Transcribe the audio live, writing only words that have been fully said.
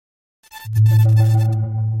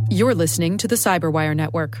You're listening to the Cyberwire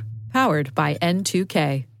Network, powered by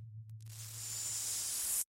N2K.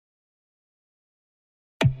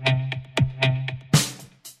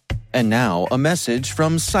 And now, a message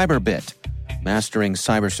from Cyberbit. Mastering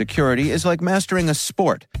cybersecurity is like mastering a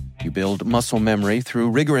sport. You build muscle memory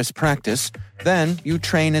through rigorous practice, then you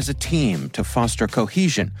train as a team to foster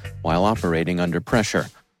cohesion while operating under pressure.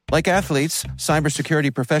 Like athletes,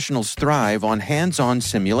 cybersecurity professionals thrive on hands-on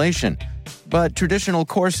simulation. But traditional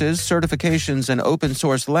courses, certifications, and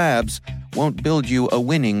open-source labs won't build you a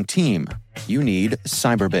winning team. You need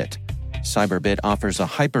Cyberbit. Cyberbit offers a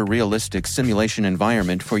hyper-realistic simulation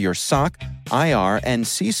environment for your SOC, IR, and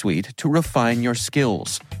C-suite to refine your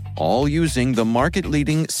skills, all using the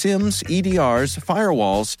market-leading SIMs, EDRs,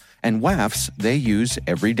 firewalls, and WAFs they use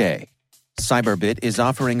every day. Cyberbit is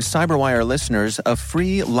offering Cyberwire listeners a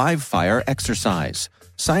free live-fire exercise.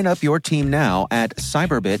 Sign up your team now at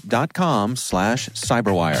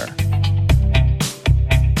cyberbit.com/cyberwire.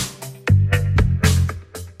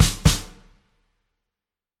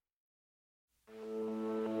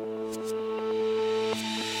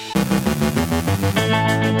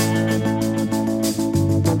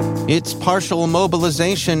 It's partial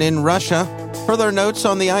mobilization in Russia. Further notes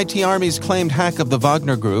on the IT Army's claimed hack of the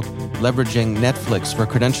Wagner Group, leveraging Netflix for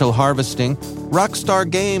credential harvesting. Rockstar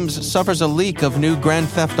Games suffers a leak of new Grand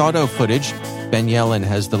Theft Auto footage. Ben Yellen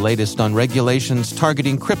has the latest on regulations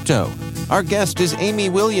targeting crypto. Our guest is Amy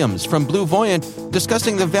Williams from Blue Voyant,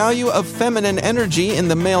 discussing the value of feminine energy in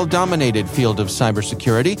the male-dominated field of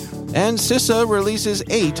cybersecurity. And CISA releases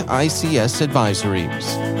 8 ICS Advisories.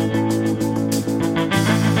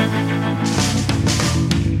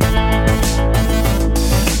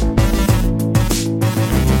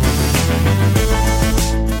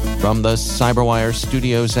 From the Cyberwire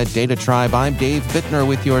studios at Data Tribe, I'm Dave Bittner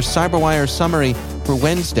with your Cyberwire summary for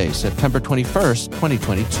Wednesday, September 21st,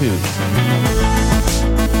 2022.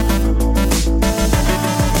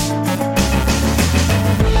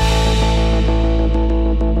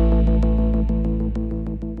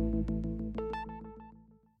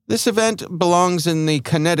 This event belongs in the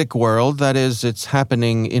kinetic world, that is, it's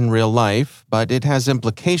happening in real life, but it has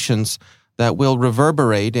implications that will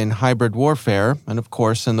reverberate in hybrid warfare and, of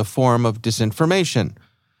course, in the form of disinformation.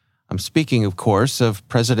 I'm speaking, of course, of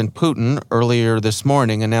President Putin earlier this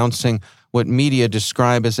morning announcing what media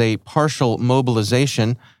describe as a partial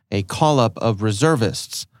mobilization, a call-up of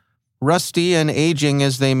reservists. Rusty and aging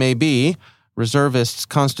as they may be, reservists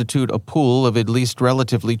constitute a pool of at least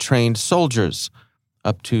relatively trained soldiers.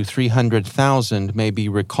 Up to 300,000 may be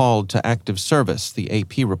recalled to active service, the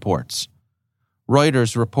AP reports.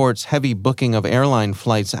 Reuters reports heavy booking of airline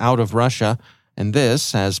flights out of Russia, and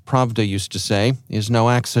this, as Pravda used to say, is no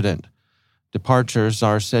accident. Departures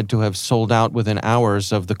are said to have sold out within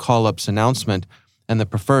hours of the call-up's announcement, and the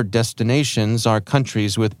preferred destinations are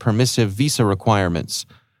countries with permissive visa requirements.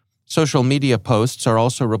 Social media posts are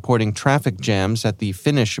also reporting traffic jams at the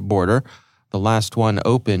Finnish border, the last one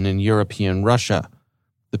open in European Russia.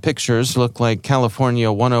 The pictures look like California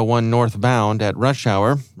 101 northbound at rush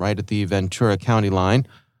hour, right at the Ventura County line.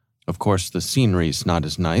 Of course, the scenery's not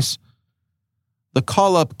as nice. The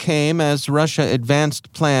call-up came as Russia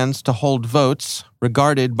advanced plans to hold votes,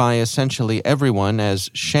 regarded by essentially everyone as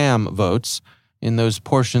sham votes, in those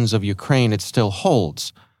portions of Ukraine it still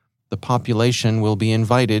holds. The population will be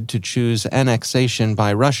invited to choose annexation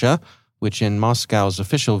by Russia, which in Moscow's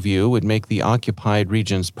official view would make the occupied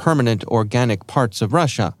regions permanent organic parts of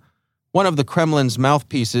Russia. One of the Kremlin's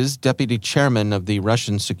mouthpieces, deputy chairman of the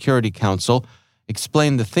Russian Security Council,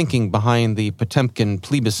 explained the thinking behind the Potemkin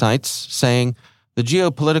plebiscites, saying, "The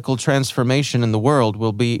geopolitical transformation in the world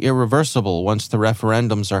will be irreversible once the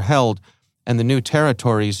referendums are held and the new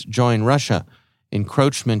territories join Russia.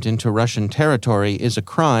 Encroachment into Russian territory is a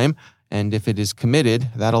crime, and if it is committed,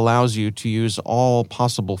 that allows you to use all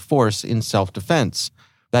possible force in self-defense.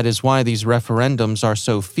 That is why these referendums are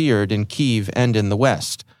so feared in Kyiv and in the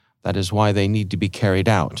West. That is why they need to be carried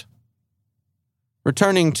out."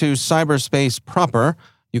 Returning to cyberspace proper,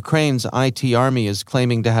 Ukraine's IT Army is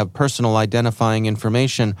claiming to have personal identifying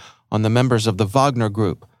information on the members of the Wagner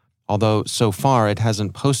Group, although so far it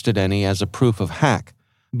hasn't posted any as a proof of hack.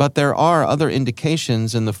 But there are other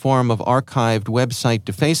indications in the form of archived website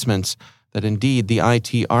defacements that indeed the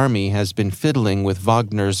IT Army has been fiddling with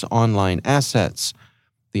Wagner's online assets.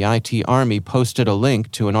 The IT Army posted a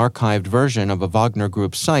link to an archived version of a Wagner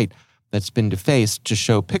Group site that's been defaced to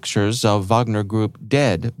show pictures of Wagner Group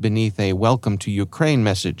dead beneath a Welcome to Ukraine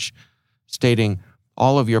message, stating,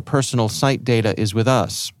 "All of your personal site data is with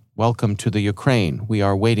us. Welcome to the Ukraine. We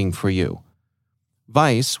are waiting for you."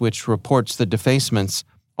 Vice, which reports the defacements,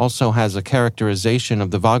 also has a characterization of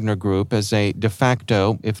the Wagner Group as a de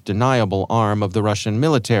facto, if deniable, arm of the Russian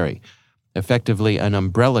military, effectively an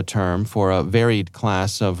umbrella term for a varied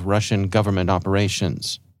class of Russian government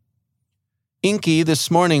operations. Inky this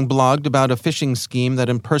morning blogged about a phishing scheme that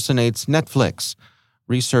impersonates Netflix.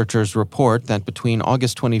 Researchers report that between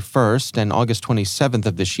August 21st and August 27th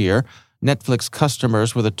of this year, Netflix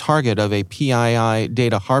customers were the target of a PII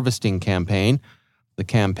data harvesting campaign. The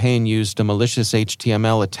campaign used a malicious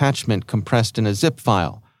HTML attachment compressed in a zip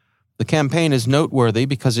file. The campaign is noteworthy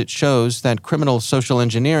because it shows that criminal social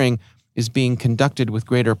engineering is being conducted with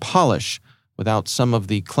greater polish, without some of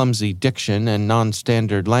the clumsy diction and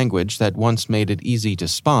non-standard language that once made it easy to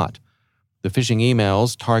spot. The phishing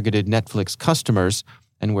emails targeted Netflix customers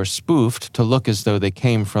and were spoofed to look as though they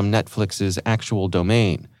came from Netflix's actual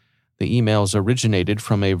domain. The emails originated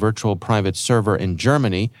from a virtual private server in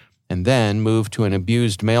Germany and then moved to an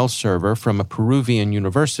abused mail server from a Peruvian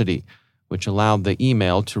university, which allowed the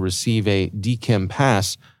email to receive a DKIM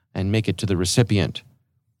pass and make it to the recipient.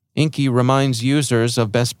 Inky reminds users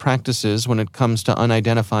of best practices when it comes to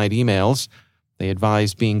unidentified emails. They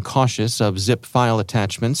advise being cautious of zip file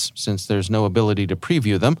attachments since there's no ability to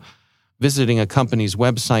preview them, visiting a company's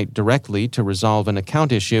website directly to resolve an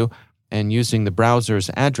account issue, and using the browser's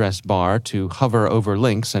address bar to hover over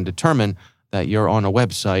links and determine that you're on a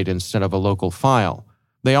website instead of a local file.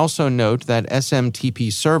 They also note that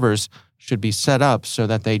SMTP servers should be set up so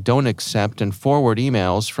that they don't accept and forward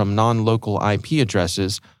emails from non-local IP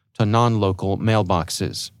addresses to non-local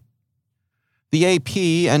mailboxes. The AP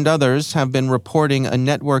and others have been reporting a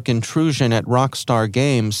network intrusion at Rockstar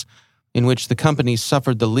Games in which the company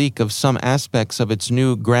suffered the leak of some aspects of its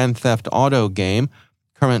new Grand Theft Auto game,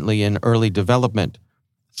 currently in early development.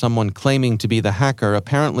 Someone claiming to be the hacker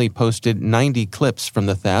apparently posted 90 clips from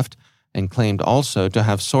the theft and claimed also to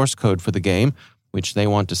have source code for the game, which they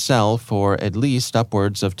want to sell for at least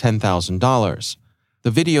upwards of $10,000.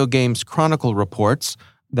 The Video Games Chronicle reports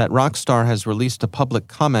that Rockstar has released a public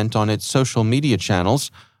comment on its social media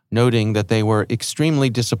channels, noting that they were extremely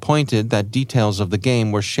disappointed that details of the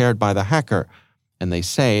game were shared by the hacker, and they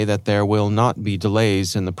say that there will not be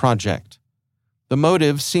delays in the project. The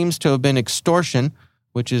motive seems to have been extortion,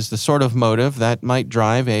 which is the sort of motive that might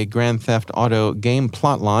drive a Grand Theft Auto game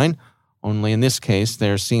plotline, only in this case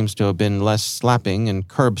there seems to have been less slapping and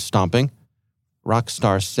curb stomping.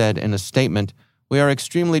 Rockstar said in a statement, "We are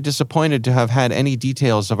extremely disappointed to have had any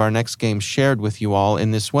details of our next game shared with you all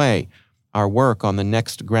in this way. Our work on the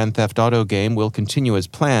next Grand Theft Auto game will continue as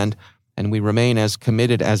planned, and we remain as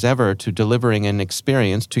committed as ever to delivering an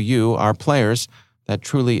experience to you, our players, that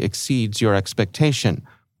truly exceeds your expectation.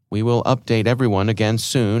 We will update everyone again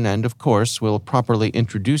soon, and of course, we'll properly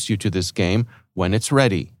introduce you to this game when it's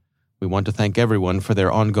ready. We want to thank everyone for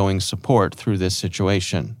their ongoing support through this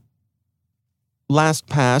situation."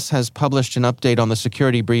 LastPass has published an update on the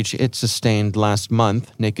security breach it sustained last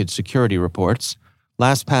month, Naked Security reports.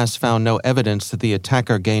 LastPass found no evidence that the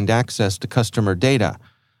attacker gained access to customer data.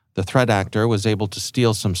 The threat actor was able to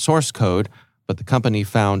steal some source code, but the company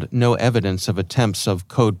found no evidence of attempts of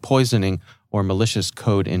code poisoning or malicious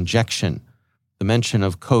code injection. The mention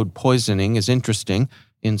of code poisoning is interesting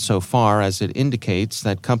insofar as it indicates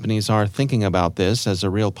that companies are thinking about this as a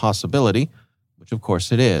real possibility, which of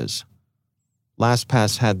course it is.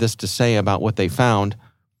 LastPass had this to say about what they found.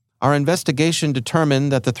 Our investigation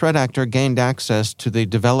determined that the threat actor gained access to the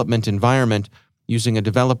development environment using a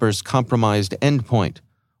developer's compromised endpoint.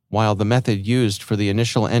 While the method used for the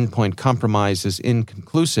initial endpoint compromise is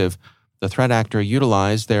inconclusive, the threat actor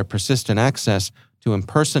utilized their persistent access to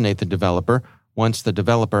impersonate the developer once the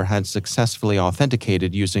developer had successfully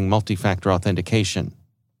authenticated using multi-factor authentication.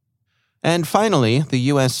 And finally, the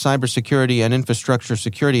U.S. Cybersecurity and Infrastructure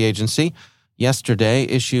Security Agency yesterday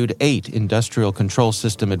issued 8 industrial control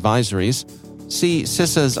system advisories. See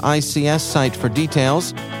CISA's ICS site for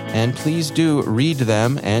details, and please do read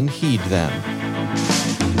them and heed them.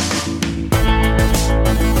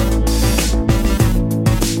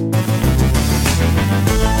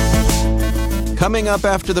 Coming up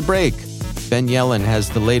after the break, Ben Yellen has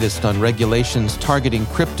the latest on regulations targeting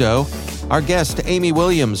crypto. Our guest, Amy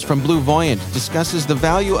Williams from Blue Voyant, discusses the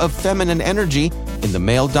value of feminine energy in the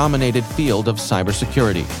male-dominated field of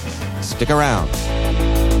cybersecurity. Stick around.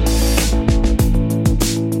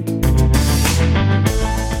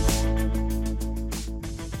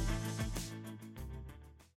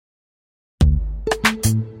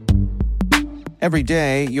 Every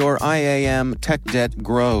day, your IAM tech debt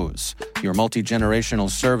grows. Your multi-generational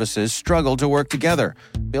services struggle to work together.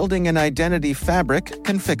 Building an identity fabric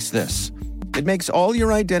can fix this. It makes all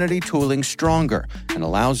your identity tooling stronger and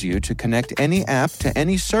allows you to connect any app to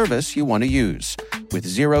any service you want to use, with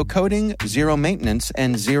zero coding, zero maintenance,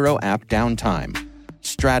 and zero app downtime.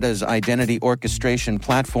 Strata's identity orchestration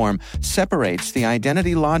platform separates the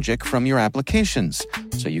identity logic from your applications,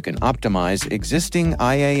 so you can optimize existing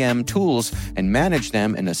IAM tools and manage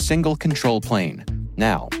them in a single control plane.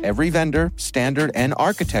 Now, every vendor, standard, and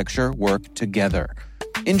architecture work together.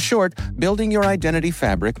 In short, building your identity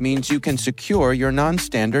fabric means you can secure your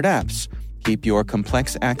non-standard apps, keep your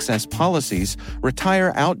complex access policies,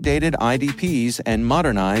 retire outdated IDPs, and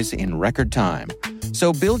modernize in record time.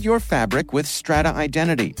 So build your fabric with Strata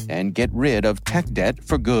Identity and get rid of tech debt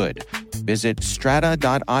for good. Visit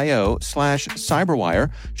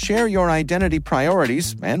strata.io/cyberwire, share your identity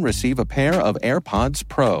priorities, and receive a pair of AirPods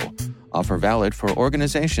Pro. Offer valid for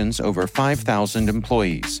organizations over 5,000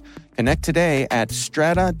 employees. Connect today at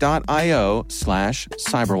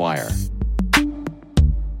strata.io/cyberwire.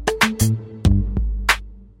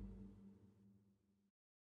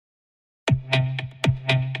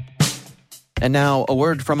 And now, a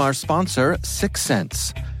word from our sponsor,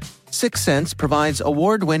 6sense. 6sense provides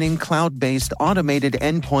award-winning cloud-based automated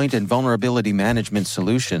endpoint and vulnerability management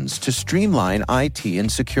solutions to streamline IT and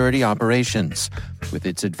security operations. With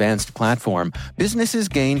its advanced platform, businesses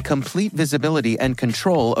gain complete visibility and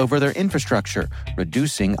control over their infrastructure,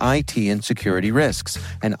 reducing IT and security risks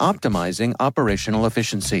and optimizing operational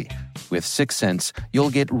efficiency. With 6sense,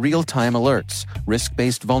 you'll get real-time alerts,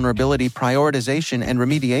 risk-based vulnerability prioritization and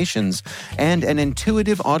remediations, and an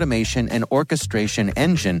intuitive automation and orchestration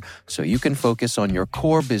engine so you can focus on your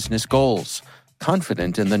core business goals,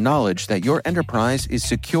 confident in the knowledge that your enterprise is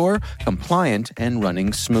secure, compliant, and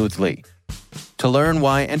running smoothly. To learn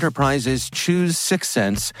why enterprises choose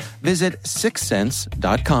 6sense, visit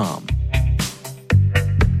 6sense.com.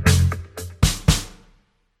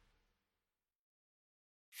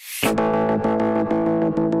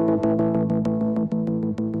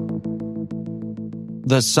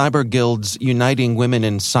 The Cyber Guild's Uniting Women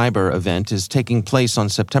in Cyber event is taking place on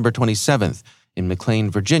September 27th in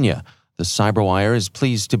McLean, Virginia. The CyberWire is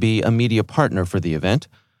pleased to be a media partner for the event.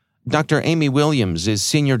 Dr. Amy Williams is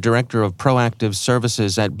Senior Director of Proactive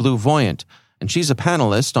Services at Blue Voyant, and she's a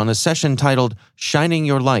panelist on a session titled Shining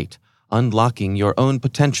Your Light, Unlocking Your Own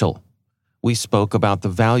Potential. We spoke about the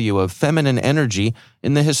value of feminine energy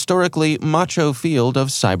in the historically macho field of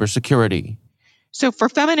cybersecurity. So for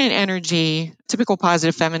feminine energy, typical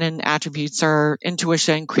positive feminine attributes are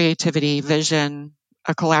intuition, creativity, vision,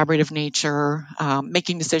 a collaborative nature,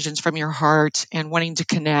 making decisions from your heart, and wanting to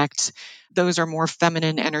connect. Those are more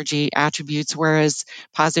feminine energy attributes, whereas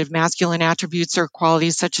positive masculine attributes are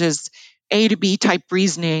qualities such as A to B type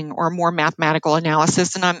reasoning or more mathematical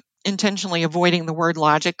analysis. And I'm intentionally avoiding the word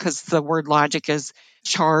logic because the word logic is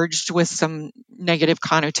charged with some negative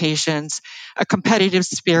connotations. A competitive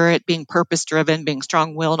spirit, being purpose-driven, being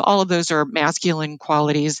strong-willed, all of those are masculine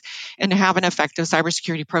qualities. And to have an effective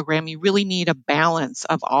cybersecurity program, you really need a balance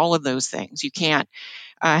of all of those things. You can't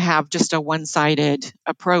have just a one-sided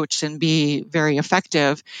approach and be very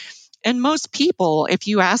effective. And most people, if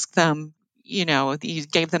you ask them, you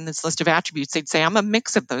gave them this list of attributes, they'd say, I'm a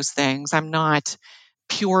mix of those things. I'm not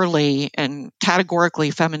purely and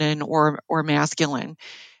categorically feminine or masculine.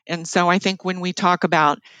 And so I think when we talk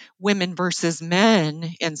about women versus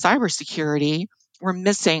men in cybersecurity, we're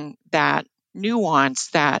missing that nuance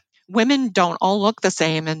that women don't all look the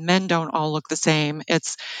same and men don't all look the same.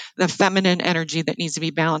 It's the feminine energy that needs to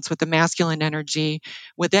be balanced with the masculine energy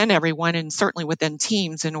within everyone and certainly within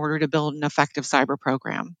teams in order to build an effective cyber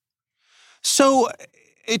program. So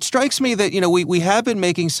it strikes me that, we have been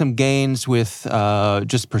making some gains with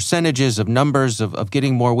just percentages of numbers of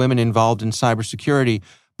getting more women involved in cybersecurity,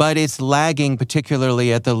 but it's lagging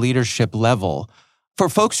particularly at the leadership level. For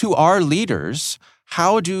folks who are leaders,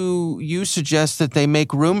 how do you suggest that they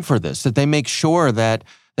make room for this, that they make sure that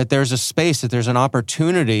there's a space, that there's an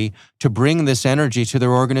opportunity to bring this energy to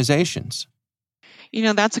their organizations?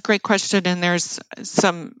 That's a great question, and there's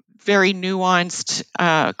some very nuanced,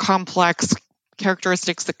 complex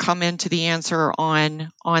characteristics that come into the answer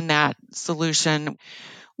on that solution.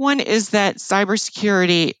 One is that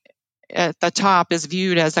cybersecurity at the top is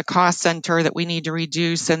viewed as a cost center that we need to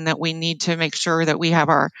reduce and that we need to make sure that we have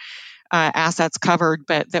our assets covered,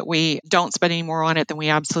 but that we don't spend any more on it than we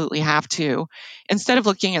absolutely have to, instead of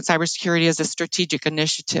looking at cybersecurity as a strategic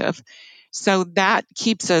initiative. So that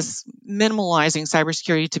keeps us minimalizing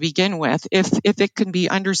cybersecurity to begin with. If it can be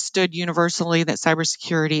understood universally that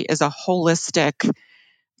cybersecurity is a holistic,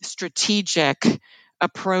 strategic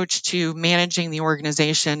approach to managing the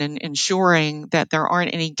organization and ensuring that there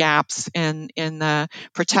aren't any gaps in the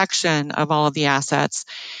protection of all of the assets,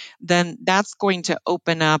 then that's going to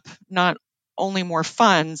open up not only more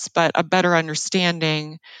funds, but a better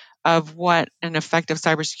understanding of what an effective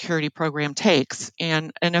cybersecurity program takes.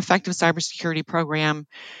 And an effective cybersecurity program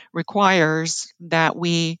requires that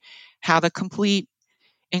we have a complete,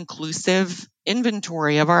 inclusive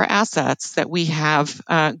inventory of our assets, that we have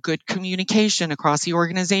good communication across the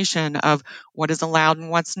organization of what is allowed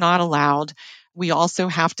and what's not allowed. We also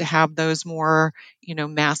have to have those more,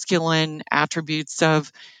 masculine attributes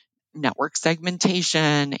of network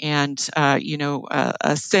segmentation and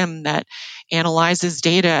a SIM that analyzes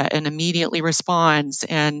data and immediately responds.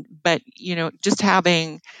 But just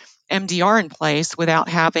having MDR in place without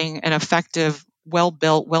having an effective,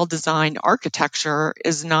 well-built, well-designed architecture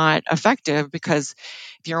is not effective, because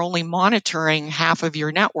if you're only monitoring half of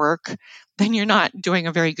your network, then you're not doing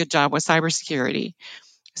a very good job with cybersecurity.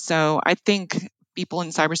 So I think people in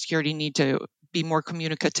cybersecurity need to be more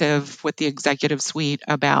communicative with the executive suite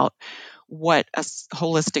about what a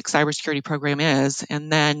holistic cybersecurity program is,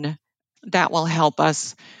 and then that will help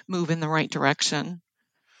us move in the right direction.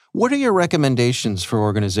 What are your recommendations for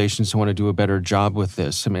organizations who want to do a better job with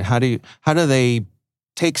this? I mean, how do they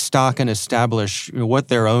take stock and establish what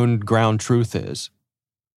their own ground truth is?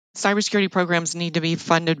 Cybersecurity programs need to be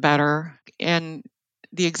funded better, and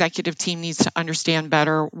the executive team needs to understand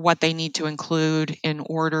better what they need to include in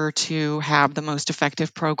order to have the most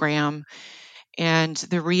effective program. And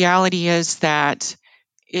the reality is that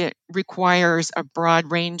it requires a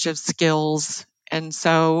broad range of skills. And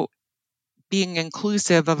so being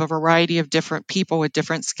inclusive of a variety of different people with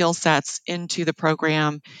different skill sets into the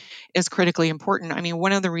program is critically important. I mean,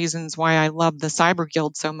 one of the reasons why I love the Cyber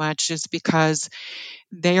Guild so much is because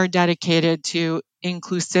they are dedicated to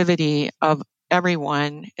inclusivity of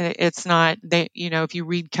everyone. It's not, if you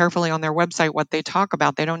read carefully on their website what they talk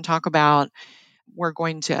about, they don't talk about, we're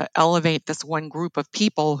going to elevate this one group of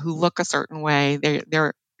people who look a certain way.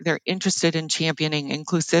 They're interested in championing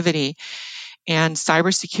inclusivity. And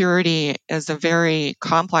cybersecurity is a very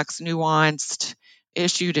complex, nuanced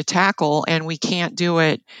issue to tackle, and we can't do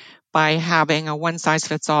it by having a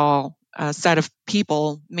one-size-fits-all set of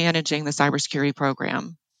people managing the cybersecurity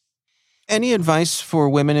program. Any advice for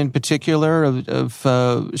women in particular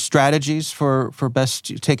of strategies for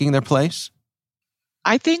best taking their place?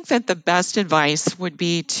 I think that the best advice would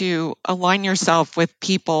be to align yourself with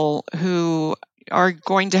people who are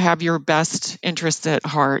going to have your best interests at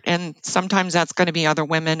heart. And sometimes that's going to be other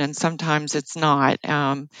women, and sometimes it's not,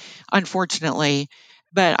 unfortunately.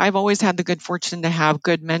 But I've always had the good fortune to have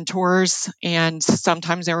good mentors, and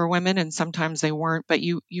sometimes they were women and sometimes they weren't. But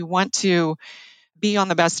you want to be on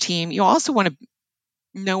the best team. You also want to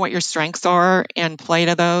know what your strengths are and play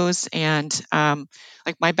to those. And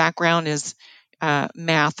like my background is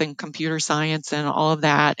math and computer science and all of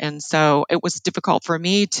that. And so it was difficult for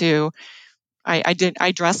me to, I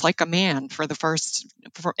dressed like a man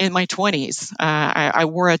in my 20s. I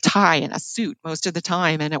wore a tie and a suit most of the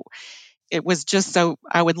time. And it was just so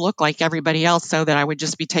I would look like everybody else so that I would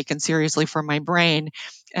just be taken seriously for my brain.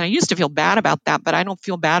 And I used to feel bad about that, but I don't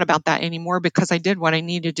feel bad about that anymore, because I did what I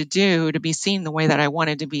needed to do to be seen the way that I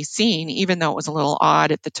wanted to be seen, even though it was a little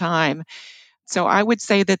odd at the time. So I would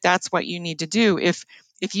say that that's what you need to do. If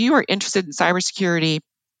you are interested in cybersecurity,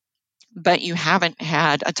 but you haven't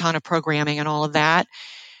had a ton of programming and all of that,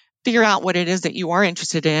 figure out what it is that you are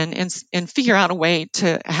interested in, and figure out a way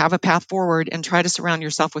to have a path forward, and try to surround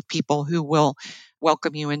yourself with people who will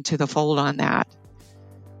welcome you into the fold on that.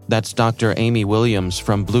 That's Dr. Amy Williams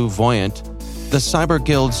from Blue Voyant. The Cyber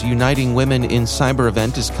Guild's Uniting Women in Cyber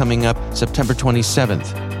event is coming up September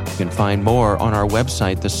 27th. You can find more on our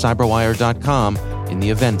website, thecyberwire.com, in the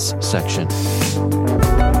events section.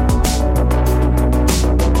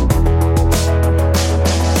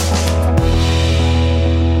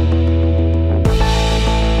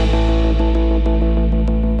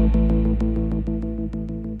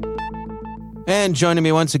 And joining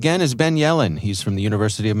me once again is Ben Yellen. He's from the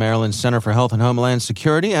University of Maryland Center for Health and Homeland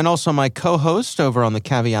Security, and also my co-host over on the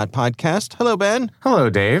Caveat podcast. Hello, Ben. Hello,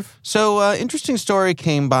 Dave. So, interesting story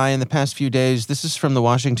came by in the past few days. This is from the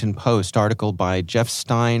Washington Post, article by Jeff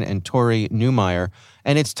Stein and Tori Newmeyer,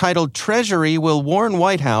 and it's titled, "Treasury Will Warn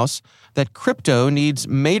White House That Crypto Needs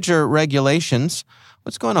Major Regulations."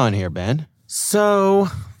 What's going on here, Ben? So,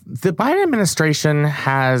 the Biden administration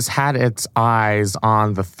has had its eyes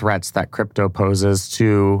on the threats that crypto poses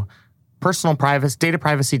to personal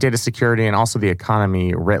privacy, data security, and also the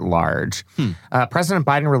economy writ large. President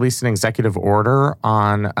Biden released an executive order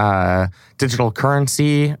on digital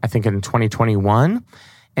currency, I think in 2021.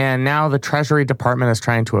 And now the Treasury Department is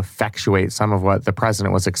trying to effectuate some of what the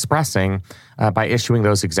president was expressing by issuing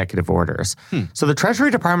those executive orders. So the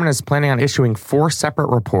Treasury Department is planning on issuing 4 separate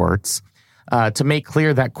reports to make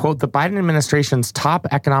clear that, quote, the Biden administration's top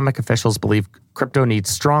economic officials believe crypto needs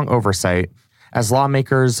strong oversight as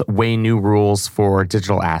lawmakers weigh new rules for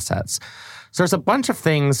digital assets. So there's a bunch of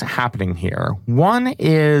things happening here. One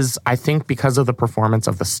is, I think, because of the performance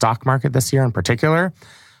of the stock market this year in particular,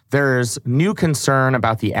 there's new concern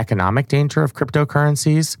about the economic danger of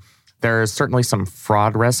cryptocurrencies. There's certainly some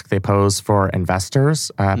fraud risk they pose for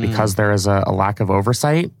investors because there is a lack of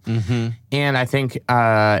oversight. And I think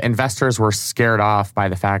investors were scared off by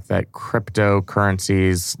the fact that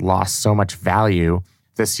cryptocurrencies lost so much value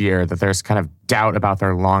this year that there's kind of doubt about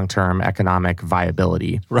their long-term economic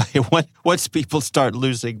viability. Right. Once people start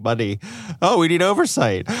losing money, we need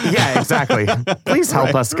oversight. Yeah, exactly. Please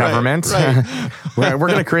help us, government. Right. We're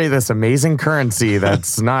going to create this amazing currency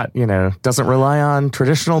that's not, doesn't rely on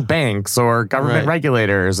traditional banks or government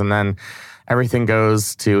regulators. And then everything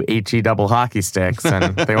goes to HE double hockey sticks,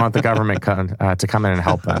 and they want the government to come in and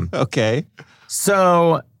help them. Okay.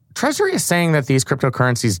 So Treasury is saying that these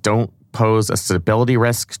cryptocurrencies don't pose a stability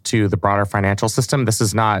risk to the broader financial system. This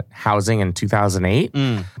is not housing in 2008,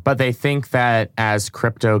 but they think that as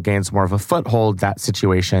crypto gains more of a foothold, that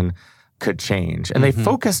situation could change. And they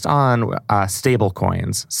focused on stable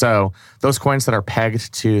coins. So those coins that are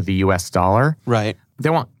pegged to the US dollar. Right. They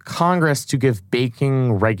want Congress to give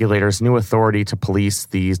banking regulators new authority to police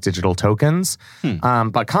these digital tokens.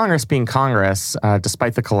 But Congress being Congress,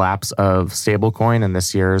 despite the collapse of stablecoin in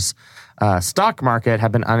this year's stock market,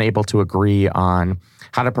 have been unable to agree on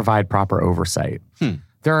how to provide proper oversight.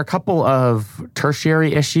 There are a couple of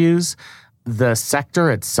tertiary issues. The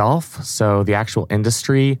sector itself, so the actual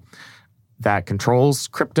industry that controls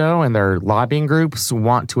crypto and their lobbying groups,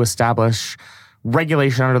 want to establish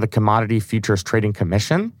regulation under the Commodity Futures Trading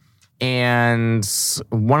Commission. And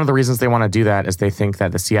one of the reasons they want to do that is they think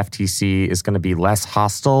that the CFTC is going to be less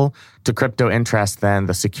hostile to crypto interests than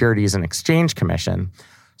the Securities and Exchange Commission.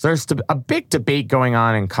 So there's a big debate going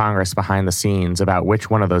on in Congress behind the scenes about which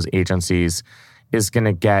one of those agencies is going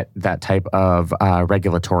to get that type of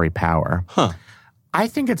regulatory power. I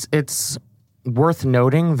think it's worth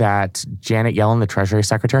noting that Janet Yellen, the Treasury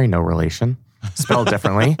Secretary, no relation, spelled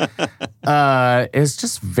differently, is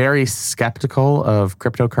just very skeptical of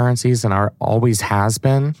cryptocurrencies and always has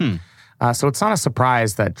been. So it's not a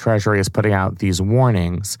surprise that Treasury is putting out these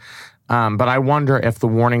warnings. But I wonder if the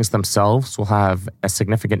warnings themselves will have a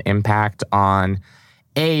significant impact on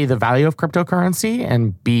A, the value of cryptocurrency,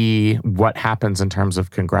 and B, what happens in terms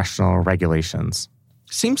of congressional regulations.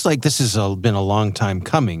 Seems like this has been a long time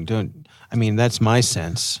coming. That's my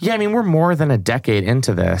sense. Yeah, we're more than a decade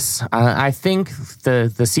into this. I think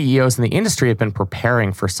the CEOs in the industry have been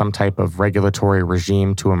preparing for some type of regulatory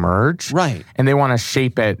regime to emerge. Right. And they want to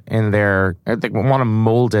shape it they want to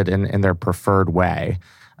mold it in their preferred way.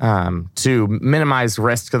 To minimize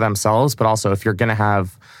risk to themselves, but also if you're going to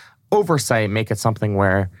have oversight, make it something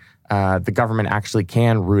where the government actually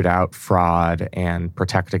can root out fraud and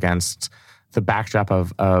protect against the backdrop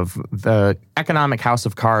of the economic house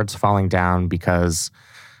of cards falling down because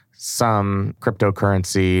some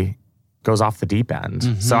cryptocurrency goes off the deep end.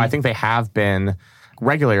 So I think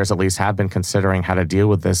regulators at least have been considering how to deal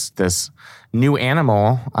with this new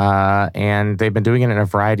animal, and they've been doing it in a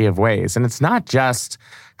variety of ways. And it's not just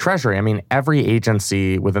Treasury. Every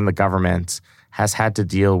agency within the government has had to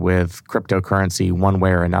deal with cryptocurrency one way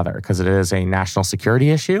or another because it is a national security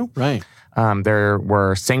issue. Right. There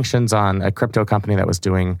were sanctions on a crypto company that was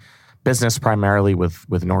doing business primarily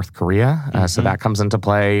with North Korea. So that comes into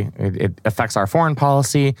play. It affects our foreign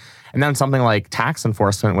policy. And then something like tax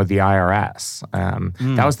enforcement with the IRS.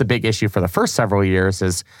 That was the big issue for the first several years,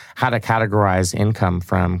 is how to categorize income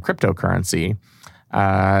from cryptocurrency.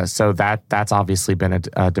 So that's obviously been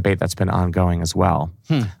a debate that's been ongoing as well.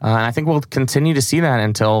 And I think we'll continue to see that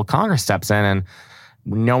until Congress steps in. And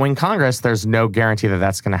knowing Congress, there's no guarantee that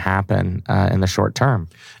that's going to happen in the short term.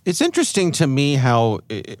 It's interesting to me how,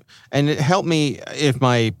 and it helped me if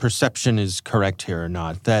my perception is correct here or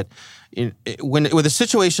not, that with a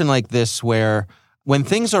situation like this where when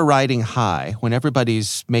things are riding high, when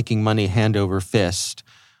everybody's making money hand over fist,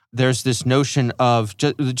 there's this notion of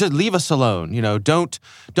just leave us alone. Don't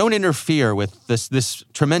interfere with this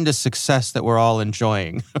tremendous success that we're all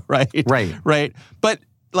enjoying, right? Right. But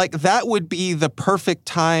that would be the perfect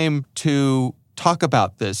time to talk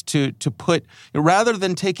about this, to put, rather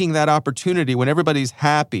than taking that opportunity when everybody's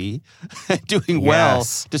happy and doing well,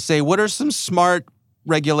 to say, what are some smart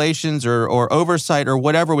regulations or oversight or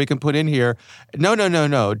whatever we can put in here? No.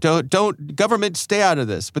 Don't government, stay out of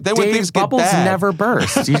this. But then when things get bad, bubbles never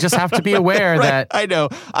burst. You just have to be aware that. I know.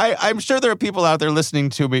 I'm sure there are people out there listening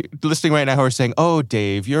right now who are saying, "Oh,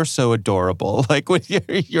 Dave, you're so adorable." Like with your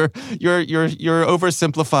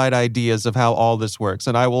oversimplified ideas of how all this works,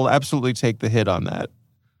 and I will absolutely take the hit on that.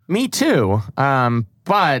 Me too.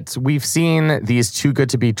 But we've seen these too good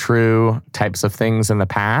to be true types of things in the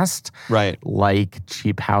past. Right. Like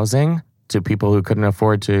cheap housing to people who couldn't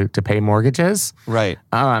afford to pay mortgages. Right.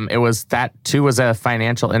 It was a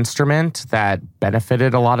financial instrument that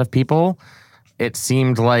benefited a lot of people. It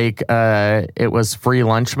seemed like it was free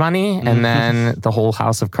lunch money, and then the whole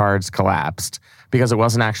house of cards collapsed because it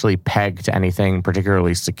wasn't actually pegged to anything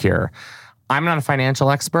particularly secure. I'm not a financial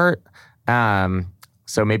expert.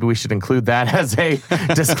 So maybe we should include that as a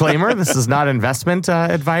disclaimer. This is not investment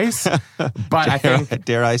advice, but I think...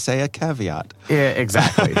 Dare I say a caveat? Yeah,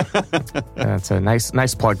 exactly. That's a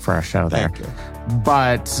nice plug for our show there. Thank you.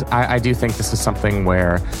 But I do think this is something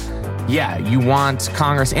where, you want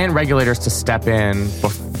Congress and regulators to step in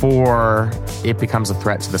before it becomes a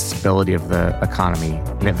threat to the stability of the economy,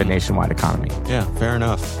 the nationwide economy. Yeah, fair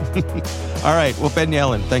enough. All right. Well, Ben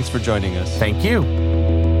Yellen, thanks for joining us. Thank you.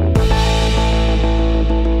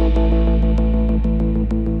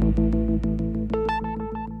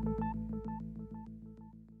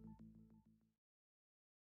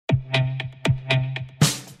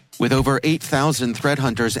 With over 8,000 threat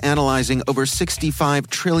hunters analyzing over 65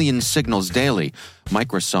 trillion signals daily,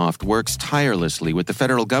 Microsoft works tirelessly with the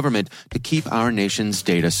federal government to keep our nation's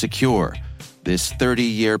data secure. This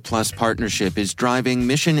 30-year-plus partnership is driving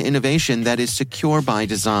mission innovation that is secure by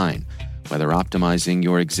design. Whether optimizing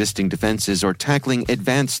your existing defenses or tackling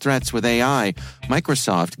advanced threats with AI,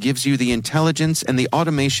 Microsoft gives you the intelligence and the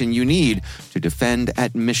automation you need to defend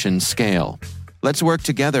at mission scale. Let's work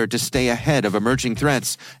together to stay ahead of emerging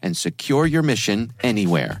threats and secure your mission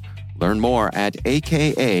anywhere. Learn more at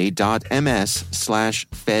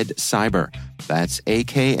aka.ms/fedcyber. That's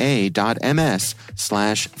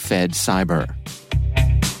aka.ms/fedcyber.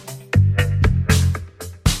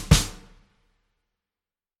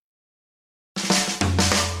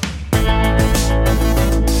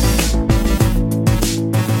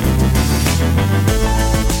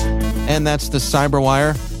 And that's the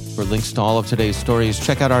Cyberwire. For links to all of today's stories,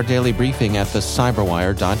 check out our daily briefing at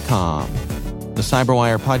thecyberwire.com. The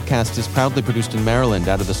Cyberwire podcast is proudly produced in Maryland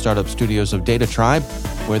out of the startup studios of Data Tribe,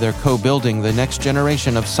 where they're co-building the next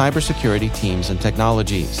generation of cybersecurity teams and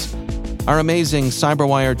technologies. Our amazing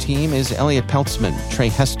Cyberwire team is Elliot Peltzman, Trey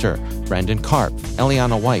Hester, Brandon Karp,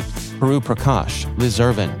 Eliana White, Peru Prakash, Liz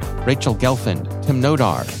Irvin, Rachel Gelfand, Tim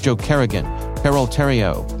Nodar, Joe Kerrigan, Carol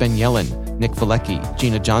Terrio, Ben Yellen, Nick Valecki,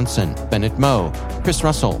 Gina Johnson, Bennett Moe, Chris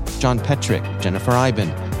Russell, John Petrick, Jennifer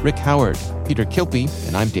Iben, Rick Howard, Peter Kilpie,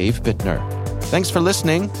 and I'm Dave Bittner. Thanks for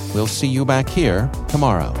listening. We'll see you back here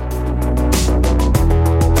tomorrow.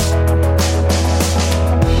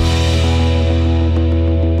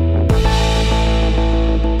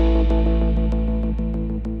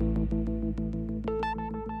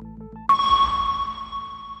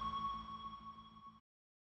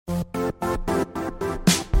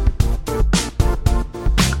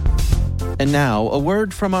 And now, a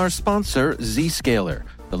word from our sponsor, Zscaler,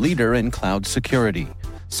 the leader in cloud security.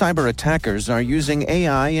 Cyber attackers are using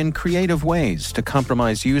AI in creative ways to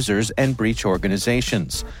compromise users and breach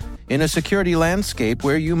organizations. In a security landscape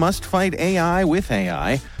where you must fight AI with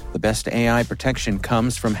AI, the best AI protection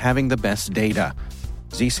comes from having the best data.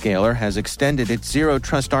 Zscaler has extended its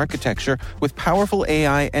zero-trust architecture with powerful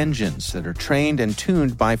AI engines that are trained and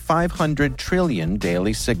tuned by 500 trillion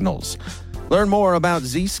daily signals. Learn more about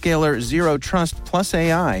Zscaler Zero Trust Plus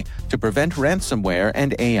AI to prevent ransomware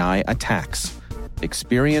and AI attacks.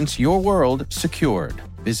 Experience your world secured.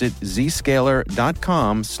 Visit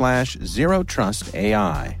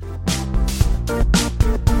zscaler.com/zerotrustai.